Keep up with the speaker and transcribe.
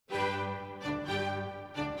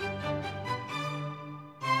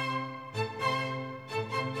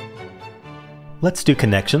Let's do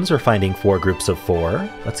connections. We're finding 4 groups of 4.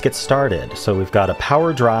 Let's get started. So we've got a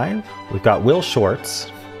power drive, we've got Will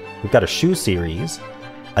Shorts, we've got a shoe series,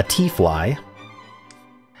 a T-fly,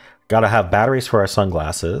 gotta have batteries for our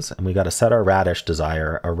sunglasses, and we gotta set our radish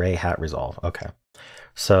desire, array hat resolve. Okay.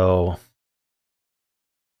 So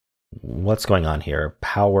what's going on here?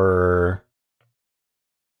 Power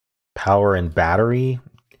and battery?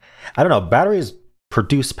 I don't know. Batteries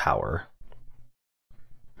produce power.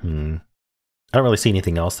 I don't really see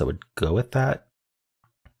anything else that would go with that.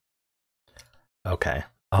 Okay.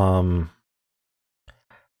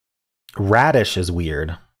 Radish is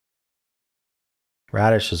weird.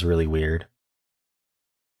 Radish is really weird.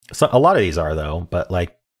 So a lot of these are though, but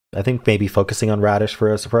like I think maybe focusing on radish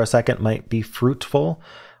for a second might be fruitful.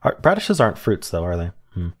 Radishes aren't fruits though, are they?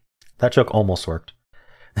 That joke almost worked.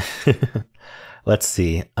 Let's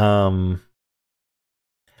see.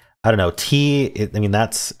 I don't know. I mean,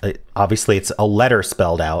 that's obviously it's a letter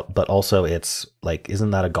spelled out, but also it's like,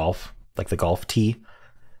 isn't that a golf, like the golf tee,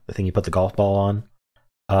 the thing you put the golf ball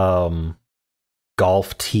on?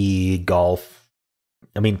 Golf tee, golf.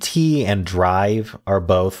 I mean, tee and drive are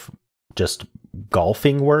both just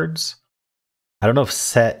golfing words. I don't know if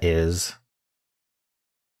set is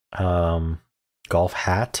golf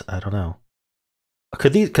hat. I don't know.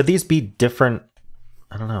 Could these be different?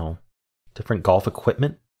 I don't know. Different golf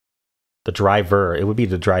equipment. The driver, it would be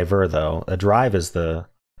the driver though. A drive is the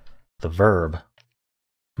verb.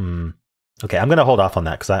 Okay, I'm gonna hold off on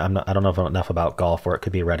that because I don't know enough about golf, or it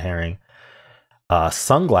could be a red herring.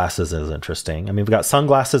 Sunglasses is interesting. I mean, we've got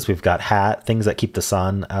sunglasses, we've got hat, things that keep the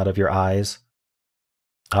sun out of your eyes.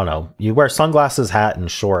 I don't know. You wear sunglasses, hat,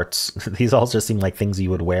 and shorts. These all just seem like things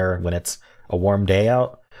you would wear when it's a warm day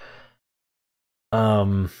out.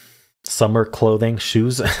 Summer clothing,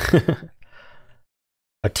 shoes.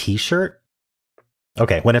 A t-shirt?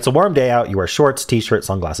 Okay, when it's a warm day out, you wear shorts, t-shirt,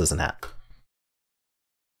 sunglasses, and hat.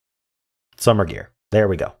 Summer gear. There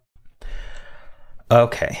we go.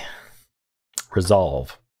 Okay.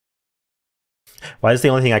 Resolve. Why is the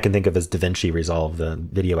only thing I can think of is DaVinci Resolve, the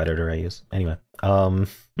video editor I use? Anyway,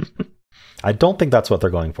 I don't think that's what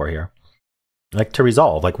they're going for here. Like, to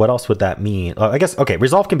resolve, like, what else would that mean? I guess, okay,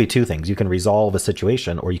 resolve can be 2 things. You can resolve a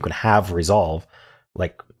situation, or you can have resolve,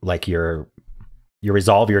 like you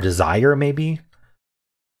resolve your desire, maybe?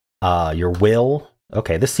 Your will.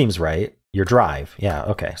 Okay, this seems right. Your drive. Yeah,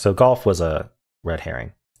 okay. So golf was a red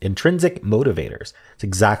herring. Intrinsic motivators. It's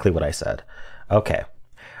exactly what I said. Okay.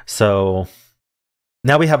 So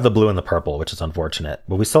now we have the blue and the purple, which is unfortunate.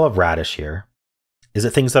 But we still have radish here. Is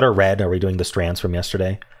it things that are red? Are we doing the strands from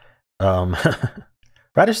yesterday?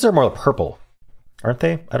 Radishes are more purple, aren't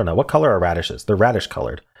they? I don't know. What color are radishes? They're radish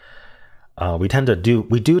colored. We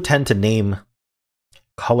do tend to name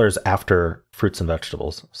colors after fruits and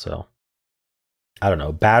vegetables. So I don't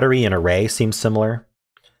know. Battery and array seems similar.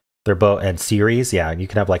 They're both, and series. Yeah, you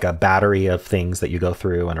can have like a battery of things that you go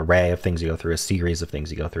through, an array of things you go through, a series of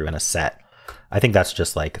things you go through, and a set. I think that's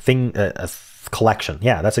just like a collection.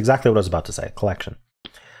 Yeah, that's exactly what I was about to say. Collection.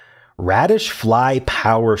 Radish fly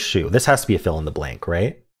power shoe. This has to be a fill in the blank,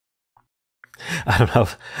 right? I don't know.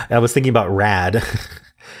 I was thinking about rad.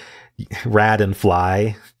 Rad and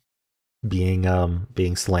fly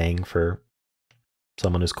being slang for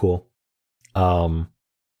someone who's cool.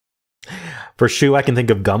 For shoe, I can think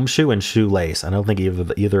of gumshoe and shoelace. I don't think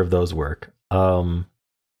either of those work.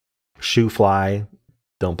 Shoe fly,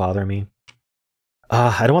 don't bother me.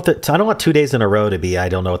 I don't want 2 days in a row to be. I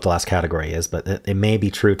don't know what the last category is, but it may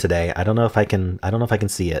be true today. I don't know if I can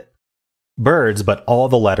see it. Birds, but all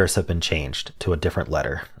the letters have been changed to a different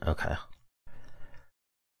letter. Okay.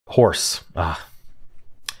 Horse.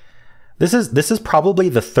 This is probably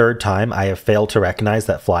the 3rd time I have failed to recognize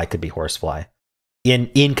that fly could be horsefly.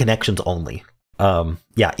 In connections only.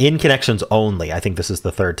 Yeah, in connections only. I think this is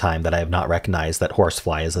the 3rd time that I have not recognized that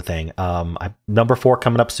horsefly is a thing. Number 4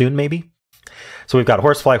 coming up soon, maybe. So we've got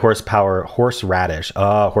horsefly, horsepower, horseradish.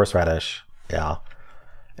 Horseradish. Yeah.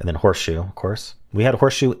 And then horseshoe, of course. We had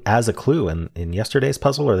horseshoe as a clue in yesterday's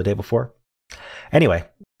puzzle or the day before. Anyway,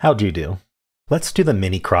 how'd you do? Let's do the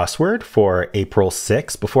mini crossword for April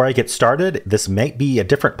 6th. Before I get started, this might be a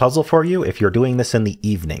different puzzle for you if you're doing this in the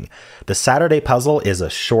evening. The Saturday puzzle is a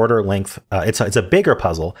shorter length. It's a bigger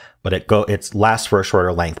puzzle, but it lasts for a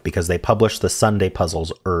shorter length because they publish the Sunday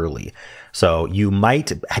puzzles early. So you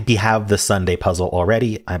might have the Sunday puzzle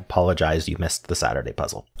already. I apologize, you missed the Saturday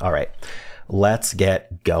puzzle. All right, let's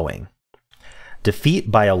get going. Defeat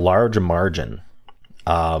by a large margin.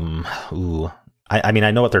 I mean,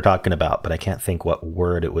 I know what they're talking about, but I can't think what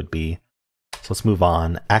word it would be. So let's move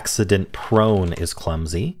on. Accident prone is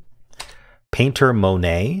clumsy. Painter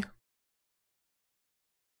Monet.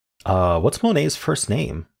 What's Monet's first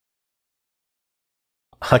name?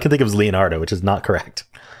 I can think of Leonardo, which is not correct.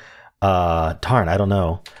 Darn, I don't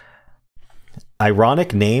know.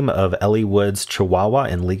 Ironic name of Ellie Wood's Chihuahua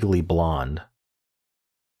in Legally Blonde.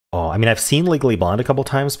 Oh, I mean, I've seen Legally Blonde a couple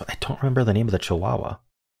times, but I don't remember the name of the Chihuahua.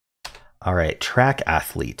 All right, track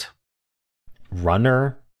athlete.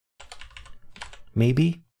 Runner,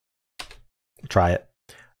 maybe? Try it.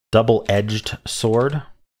 Double-edged sword.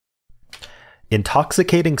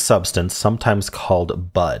 Intoxicating substance, sometimes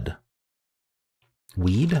called bud.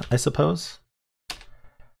 Weed, I suppose?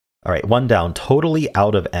 All right, one down. Totally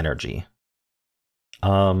out of energy.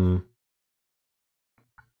 I'm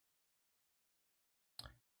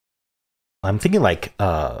thinking like,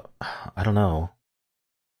 I don't know.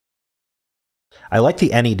 I like the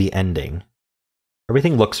NED ending.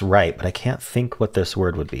 Everything looks right, but I can't think what this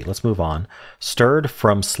word would be. Let's move on. Stirred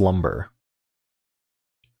from slumber.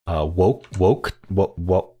 Woken?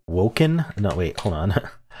 No, wait, hold on.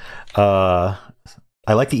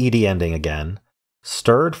 I like the ED ending again.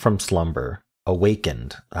 Stirred from slumber.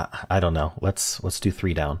 Awakened. I don't know. Let's do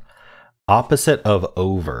 3 down. Opposite of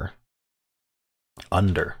over.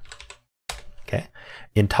 Under. Okay.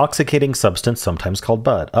 Intoxicating substance, sometimes called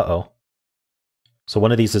bud. Uh-oh. So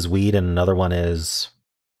one of these is weed and another one is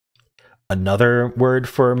another word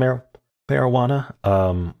for marijuana.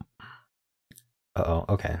 Uh-oh,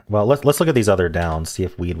 okay. Well, let's look at these other downs, see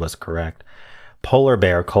if weed was correct. Polar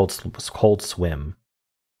bear, cold swim.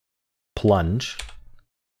 Plunge.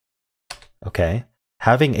 Okay.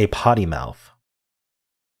 Having a potty mouth.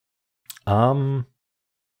 I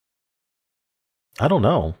don't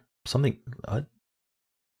know. Something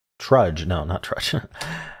trudge. No, not trudge.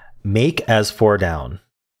 Make as 4 down.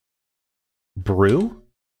 Brew?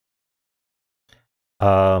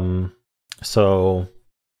 So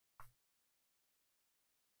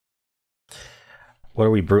what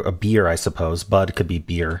are we brew? A beer, I suppose. Bud could be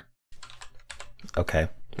beer. Okay.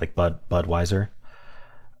 Like Budweiser.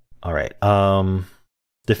 All right.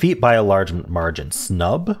 Defeat by a large margin.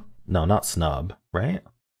 Snub? No, not snub, right?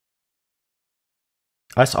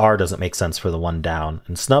 SR doesn't make sense for the 1 down.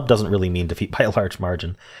 And snub doesn't really mean defeat by a large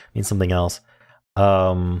margin. It means something else.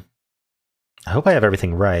 I hope I have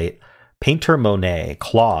everything right. Painter Monet.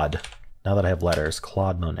 Claude. Now that I have letters.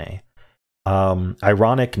 Claude Monet.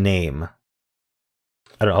 Ironic name.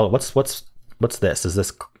 I don't know. What's this? Is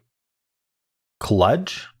this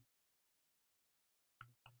Cludge?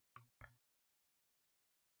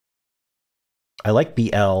 I like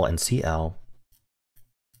BL and CL.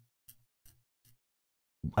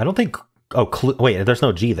 I don't think. Oh, wait. There's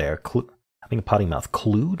no G there. Having a potty mouth.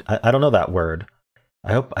 Clued? I don't know that word.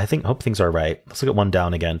 I hope things are right. Let's look at 1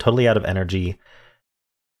 down again. Totally out of energy.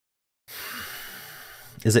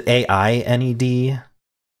 Is it AINED?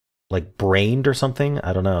 Like brained or something?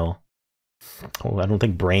 I don't know. Oh, I don't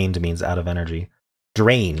think brained means out of energy.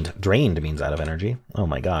 Drained. Drained means out of energy. Oh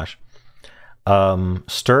my gosh.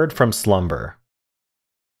 Stirred from slumber.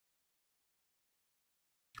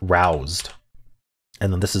 Roused.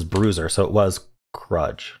 And then this is bruiser, so it was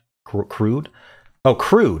crudge. Crude? Oh,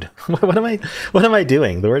 crude. What am I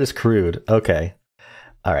doing? The word is crude. Okay.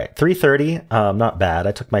 All right. 3:30. Not bad.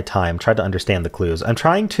 I took my time, tried to understand the clues. I'm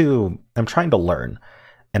trying to learn.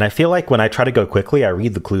 And I feel like when I try to go quickly, I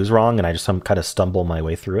read the clues wrong and I just kind of stumble my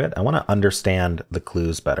way through it. I want to understand the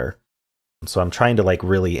clues better. So I'm trying to like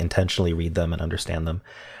really intentionally read them and understand them.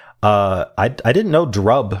 I didn't know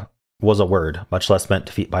drub was a word, much less meant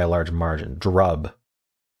defeat by a large margin. Drub.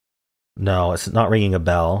 No, it's not ringing a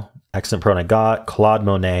bell. Accent prone I got. Claude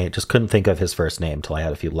Monet. Just couldn't think of his first name till I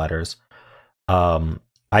had a few letters.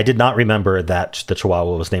 I did not remember that the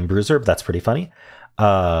Chihuahua was named Bruiser, but that's pretty funny.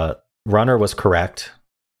 Runner was correct.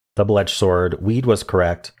 Double-edged sword. Weed was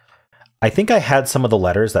correct. I think I had some of the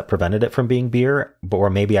letters that prevented it from being beer, or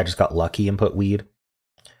maybe I just got lucky and put weed.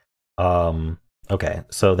 Okay,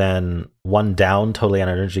 so then 1 down, totally on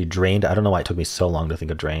energy. Drained. I don't know why it took me so long to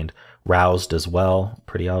think of drained. Roused as well.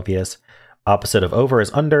 Pretty obvious. Opposite of over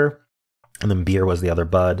is under. And then beer was the other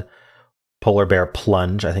bud. Polar bear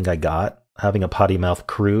plunge, I think I got. Having a potty mouth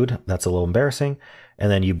crude. That's a little embarrassing.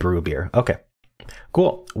 And then you brew beer. Okay.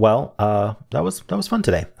 Cool. Well, that was fun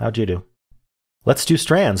today. How'd you do? Let's do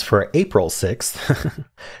Strands for April 6th.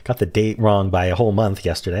 Got the date wrong by a whole month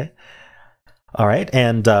yesterday. All right.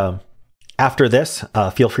 And after this,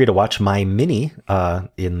 feel free to watch my mini.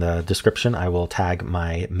 In the description, I will tag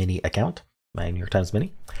my mini account, my New York Times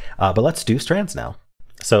mini. But let's do Strands now.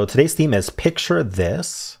 So today's theme is picture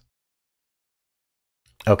this.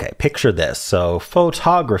 Okay, picture this. So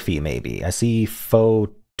photography, maybe. I see photography.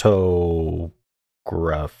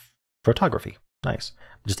 Nice.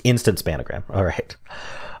 Just instant spanogram. All right.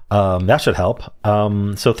 That should help.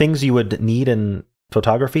 So things you would need in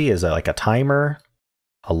photography is like a timer,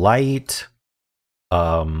 a light,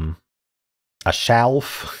 a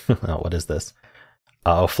shelf. Oh, what is this?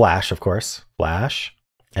 Oh, flash, of course. Flash.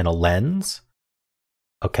 And a lens.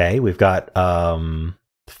 Okay, we've got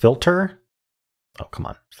filter. Oh, come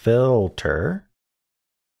on. Filter.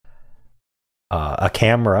 A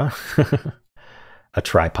camera. A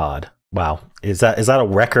tripod. Wow. Is that a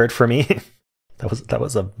record for me? That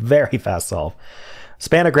was a very fast solve.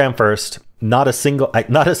 Spanogram first. Not a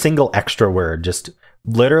single extra word. Just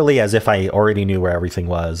literally as if I already knew where everything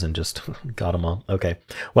was and just got them all. Okay.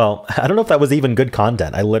 Well, I don't know if that was even good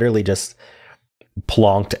content. I literally just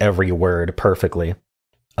plonked every word perfectly.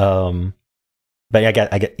 But I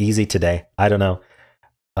get easy today. I don't know.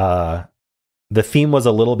 The theme was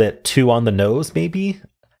a little bit too on the nose, maybe.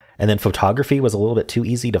 And then photography was a little bit too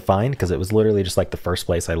easy to find because it was literally just like the first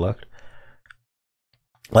place I looked.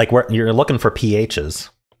 Like where you're looking for PHs.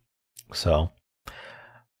 So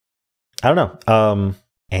I don't know.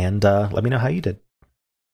 And let me know how you did.